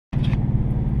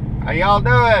How y'all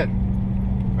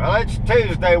doing? Well, it's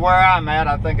Tuesday where I'm at.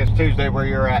 I think it's Tuesday where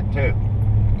you're at too.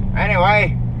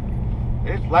 Anyway,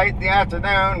 it's late in the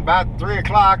afternoon, about 3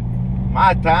 o'clock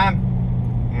my time,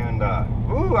 and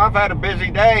I've had a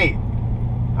busy day.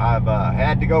 I've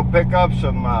had to go pick up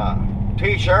some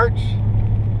t-shirts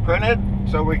printed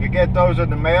so we could get those in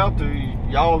the mail to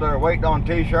y'all that are waiting on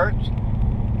t-shirts,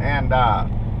 and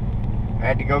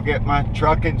had to go get my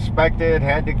truck inspected,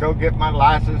 had to go get my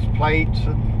license plates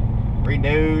and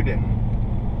renewed, and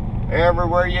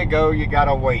everywhere you go you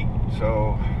gotta wait.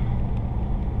 So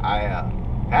I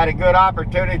had a good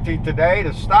opportunity today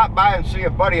to stop by and see a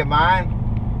buddy of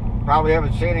mine. Probably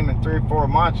haven't seen him in 3 or 4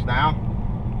 months now.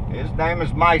 His name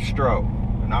is Maestro,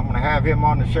 and I'm gonna have him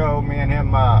on the show. Me and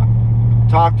him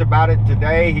talked about it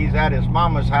today. He's at his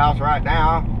mama's house right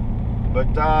now, but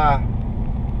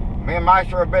me and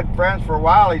Maestro have been friends for a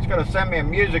while. He's gonna send me a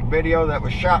music video that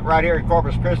was shot right here in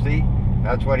Corpus Christi.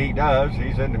 That's what he does.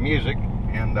 He's into music,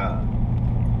 and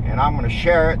I'm going to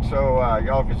share it so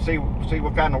y'all can see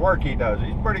what kind of work he does.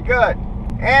 He's pretty good.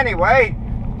 Anyway,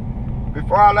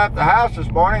 before I left the house this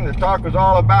morning, the talk was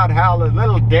all about how the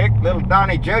little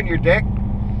Donnie Jr. Dick,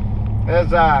 has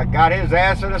got his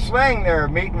ass in a sling there,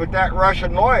 meeting with that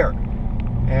Russian lawyer,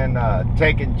 and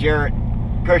taking Jared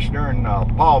Kushner and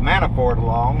Paul Manafort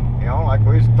along, you know, like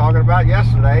we was talking about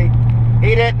yesterday.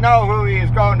 He didn't know who he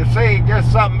was going to see,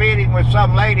 just some meeting with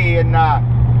some lady, and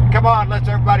come on, let's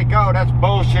everybody go. That's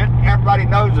bullshit. Everybody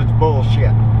knows it's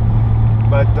bullshit.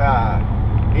 But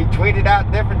he tweeted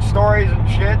out different stories and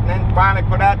shit, and then finally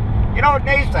put out, you know what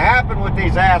needs to happen with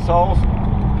these assholes?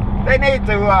 They need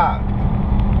to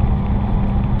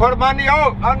put them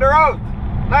under oath.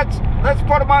 Let's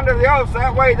put them under the oath.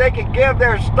 That way they can give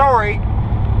their story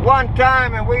one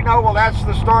time, and we know, well, that's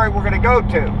the story we're going to go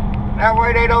to. That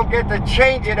way they don't get to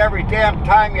change it every damn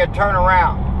time you turn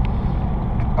around.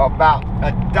 About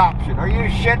adoption. Are you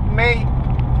shitting me?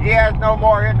 He has no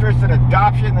more interest in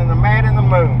adoption than the man in the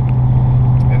moon.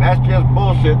 And that's just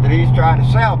bullshit that he's trying to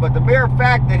sell. But the mere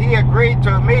fact that he agreed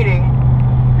to a meeting,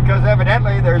 because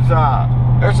evidently there's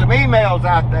some emails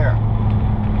out there.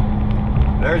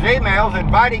 There's emails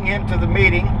inviting him to the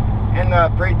meeting, and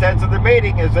the pretense of the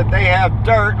meeting is that they have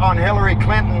dirt on Hillary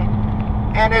Clinton,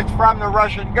 and it's from the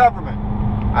Russian government.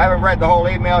 I haven't read the whole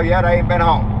email yet. I ain't been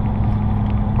home.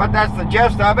 But that's the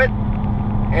gist of it.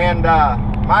 And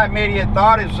my immediate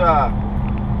thought is, well,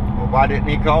 why didn't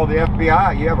he call the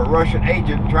FBI? You have a Russian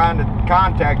agent trying to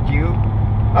contact you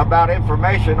about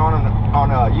information on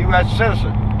a U.S.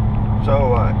 citizen.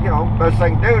 So, you know, best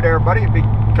thing to do to everybody would be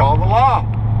call the law.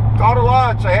 Call the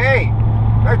law and say, hey,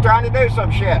 they're trying to do some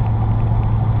shit.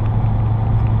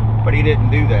 But he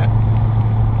didn't do that.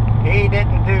 He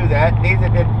didn't do that. Neither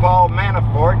did Paul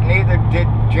Manafort. Neither did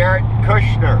Jared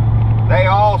Kushner. They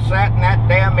all sat in that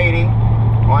damn meeting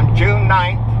on June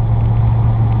 9th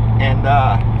and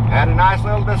had a nice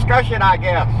little discussion, I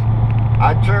guess.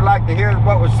 I'd sure like to hear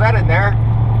what was said in there.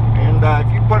 And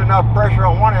if you put enough pressure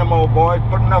on one of them old boys,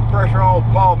 put enough pressure on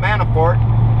old Paul Manafort,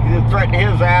 you threaten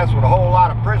his ass with a whole lot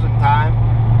of prison time,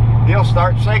 he'll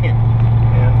start singing.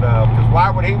 And because why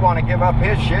would he want to give up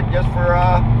his shit just for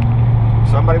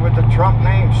somebody with the Trump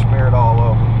name smeared all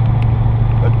over?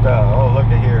 But oh, look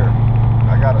at here.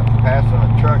 I got a pass on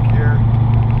a truck here.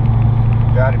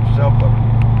 Got himself a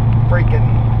freaking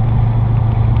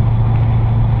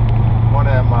one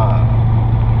of them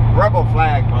rebel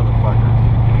flag motherfuckers.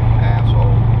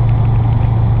 Asshole.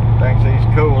 Thinks he's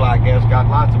cool, I guess. Got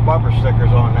lots of bumper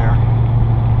stickers on there.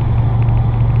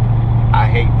 I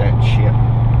hate that shit.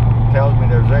 Tells me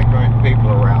there's ignorant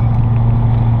people around.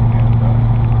 And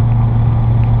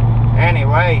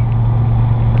anyway,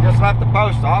 I just left the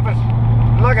post office.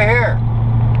 Look at here.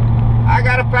 I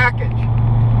got a package.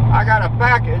 I got a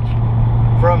package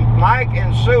from Mike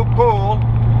and Sue Poole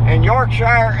in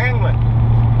Yorkshire, England.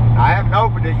 I haven't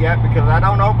opened it yet because I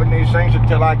don't open these things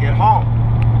until I get home.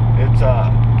 It's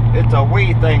a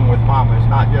we thing with Mama. It's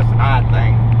not just an I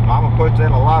thing. Mama puts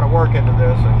in a lot of work into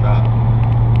this, and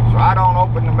so I don't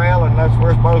open the mail unless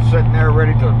we're both sitting there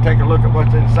ready to take a look at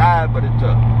what's inside. But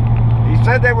he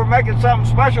said they were making something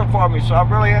special for me, so I'm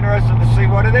really interested to see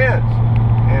what it is.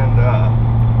 And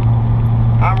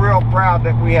I'm real proud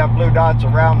that we have blue dots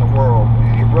around the world.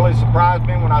 It really surprised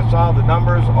me when I saw the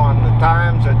numbers on the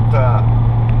times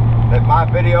that my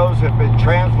videos have been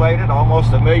translated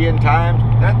almost 1 million times.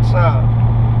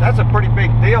 That's a pretty big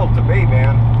deal to me,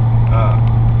 man.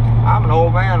 I'm an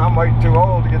old man. I'm way too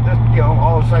old to get this. You know,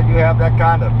 all of a sudden you have that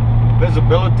kind of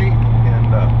visibility, and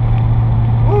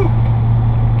whew,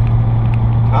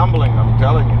 humbling, I'm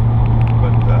telling you.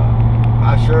 But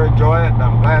I sure enjoy it, and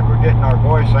I'm glad we're getting our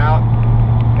voice out.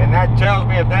 And that tells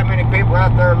me if that many people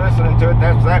out there listening to it,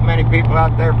 that's that many people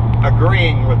out there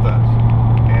agreeing with us.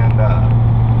 And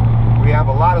we have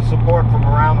a lot of support from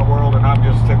around the world, and I'm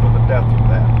just tickled to death with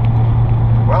that.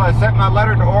 Well, I sent my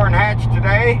letter to Orrin Hatch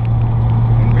today,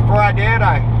 and before I did,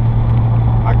 I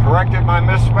corrected my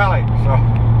misspelling. So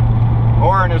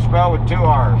Orrin is spelled with 2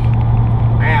 R's.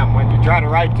 Damn, when you try to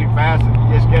write too fast, you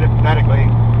just get it phonetically.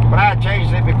 But I changed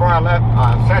it before I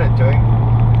sent it to him.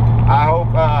 I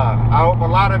hope a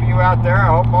lot of you out there, I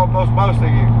hope almost most of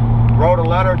you, wrote a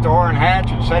letter to Orrin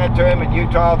Hatch and sent it to him in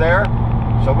Utah there,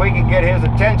 so we can get his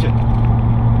attention.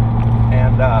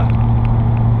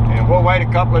 And we'll wait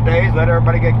a couple of days, let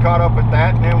everybody get caught up with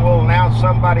that, and then we'll announce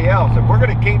somebody else. And we're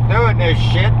going to keep doing this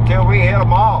shit till we hit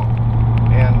them all.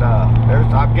 And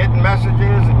I'm getting messages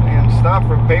and stuff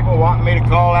from people wanting me to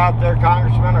call out their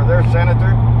congressman or their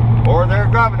senator or their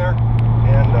governor.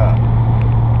 And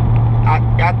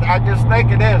I just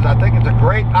think it is. I think it's a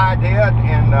great idea,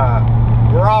 and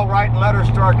we're all writing letters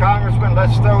to our congressman.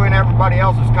 Let's throw in everybody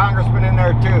else's congressman in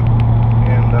there too.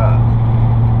 And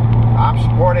I'm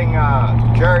supporting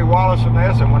Jerry Wallace in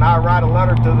this, and when I write a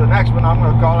letter to the next one, I'm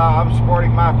going to call out, I'm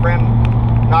supporting my friend,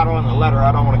 not on the letter,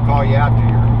 I don't want to call you out to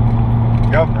your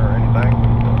governor or anything,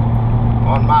 but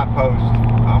on my post,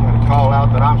 I'm going to call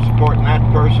out that I'm supporting that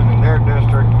person in their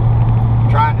district,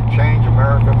 trying to change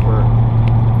America for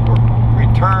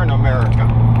return America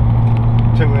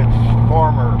to its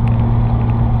former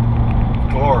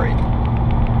glory.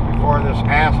 Before this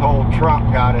asshole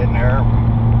Trump got in there,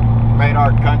 made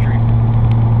our country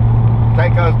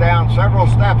take us down several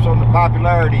steps on the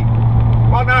popularity.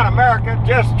 Well, not America,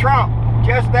 just Trump.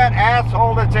 Just that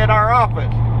asshole that's in our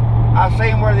office. I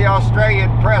seen where the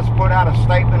Australian press put out a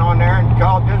statement on there and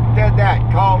called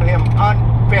him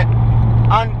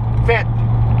unfit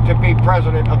to be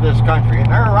president of this country.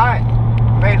 And they're right.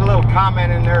 Made a little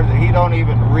comment in there that he don't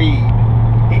even read.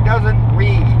 He doesn't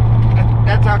read.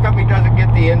 That's how come he doesn't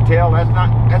get the intel. That's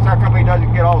how come he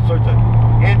doesn't get all sorts of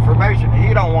information.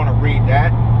 He don't want to read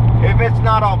that. If it's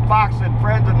not on Fox and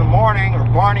Friends in the morning or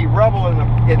Barney Rubble in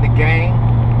the gang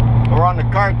or on the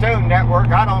Cartoon Network,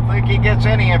 I don't think he gets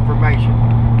any information.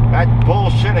 That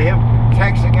bullshit of him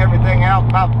texting everything out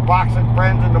about Fox and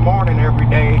Friends in the morning every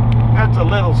day, that's a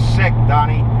little sick,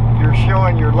 Donnie. You're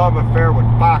showing your love affair with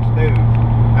Fox News.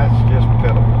 That's just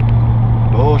pitiful.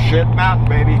 Bullshit Mountain,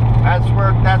 baby. That's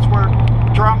where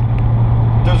Trump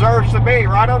deserves to be,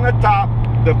 right on the top.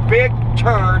 The big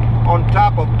turd on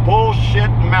top of Bullshit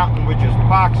Mountain, which is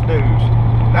Fox News.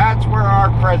 That's where our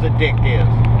president is.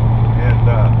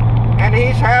 And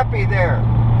he's happy there.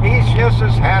 He's just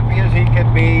as happy as he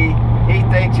can be. He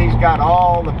thinks he's got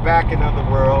all the backing of the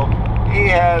world. He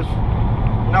has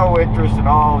no interest in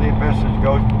all the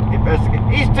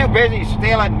investigation. He's too busy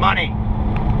stealing money.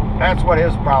 That's what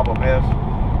his problem is.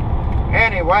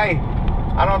 Anyway,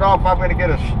 I don't know if I'm going to get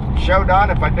a show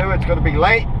done. If I do, it's going to be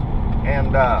late.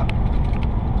 And I'm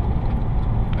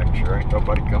sure ain't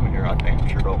nobody coming here. I damn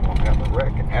sure don't want to have a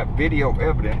wreck and have video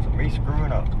evidence of me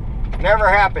screwing up. Never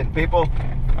happened, people.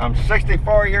 I'm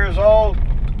 64 years old,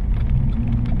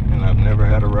 and I've never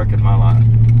had a wreck in my life.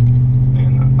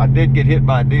 And I did get hit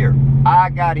by a deer. I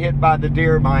got hit by the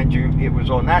deer, mind you. It was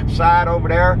on that side over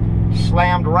there,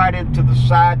 slammed right into the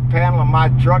side panel of my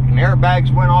truck, and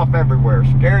airbags went off everywhere.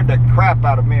 Scared the crap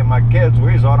out of me and my kids.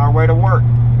 We was on our way to work.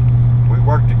 We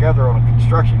worked together on a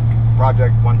construction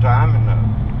project one time, and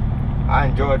I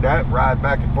enjoyed that, ride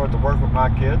back and forth to work with my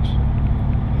kids.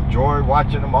 Enjoy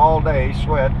watching them all day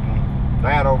sweat, and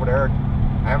Dad over there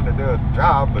having to do a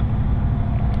job, but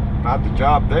not the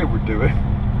job they were doing.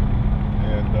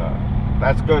 And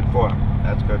that's good for them.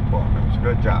 That's good for them. It was a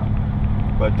good job.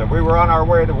 But we were on our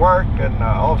way to work, and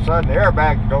all of a sudden the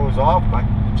airbag goes off. My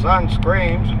son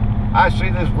screams, and I see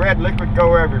this red liquid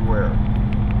go everywhere.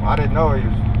 Well, I didn't know he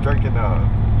was drinking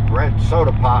a red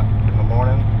soda pop in the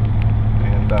morning,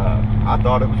 and I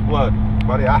thought it was blood.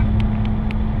 Buddy,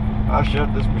 I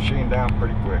shut this machine down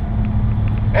pretty quick.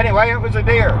 Anyway, it was a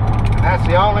deer. And that's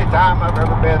the only time I've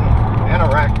ever been in a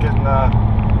wreck, and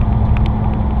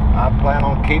I plan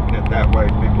on keeping it that way.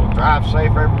 People, drive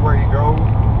safe everywhere you go.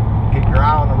 Keep your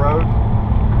eye on the road.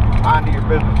 Mind to your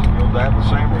business. You'll have the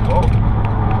same result. So,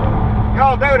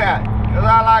 y'all do that, because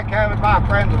I like having my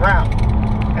friends around.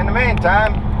 In the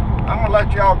meantime, I'm going to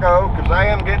let y'all go, because I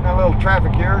am getting a little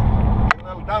traffic here. A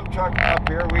little dump truck up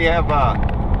here. We have a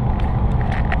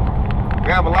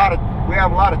lot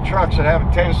of trucks that have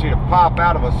a tendency to pop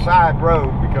out of a side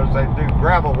road because they do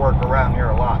gravel work around here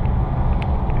a lot.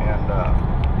 And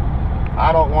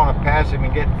I don't want to pass him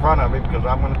and get in front of him because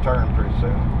I'm going to turn pretty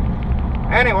soon.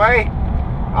 Anyway,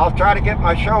 I'll try to get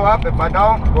my show up. If I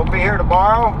don't, we'll be here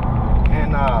tomorrow.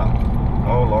 And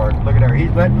there.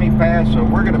 He's letting me pass, so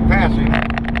we're going to pass him.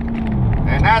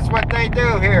 And that's what they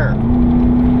do here.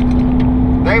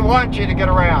 They want you to get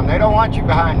around. They don't want you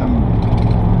behind them.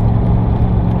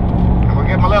 And we'll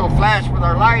give him a little flash with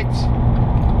our lights.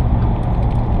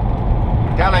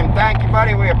 Tell him, thank you,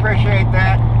 buddy. We appreciate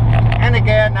that. And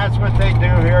again, that's what they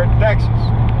do here in Texas.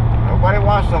 Nobody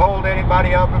wants to hold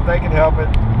anybody up if they can help it.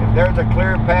 If there's a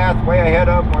clear path way ahead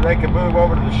of them where they can move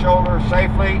over to the shoulder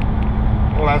safely,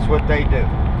 well, that's what they do.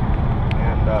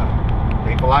 And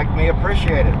people like me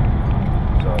appreciate it.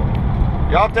 So,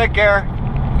 y'all take care.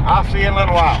 I'll see you in a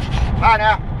little while. Bye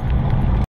now.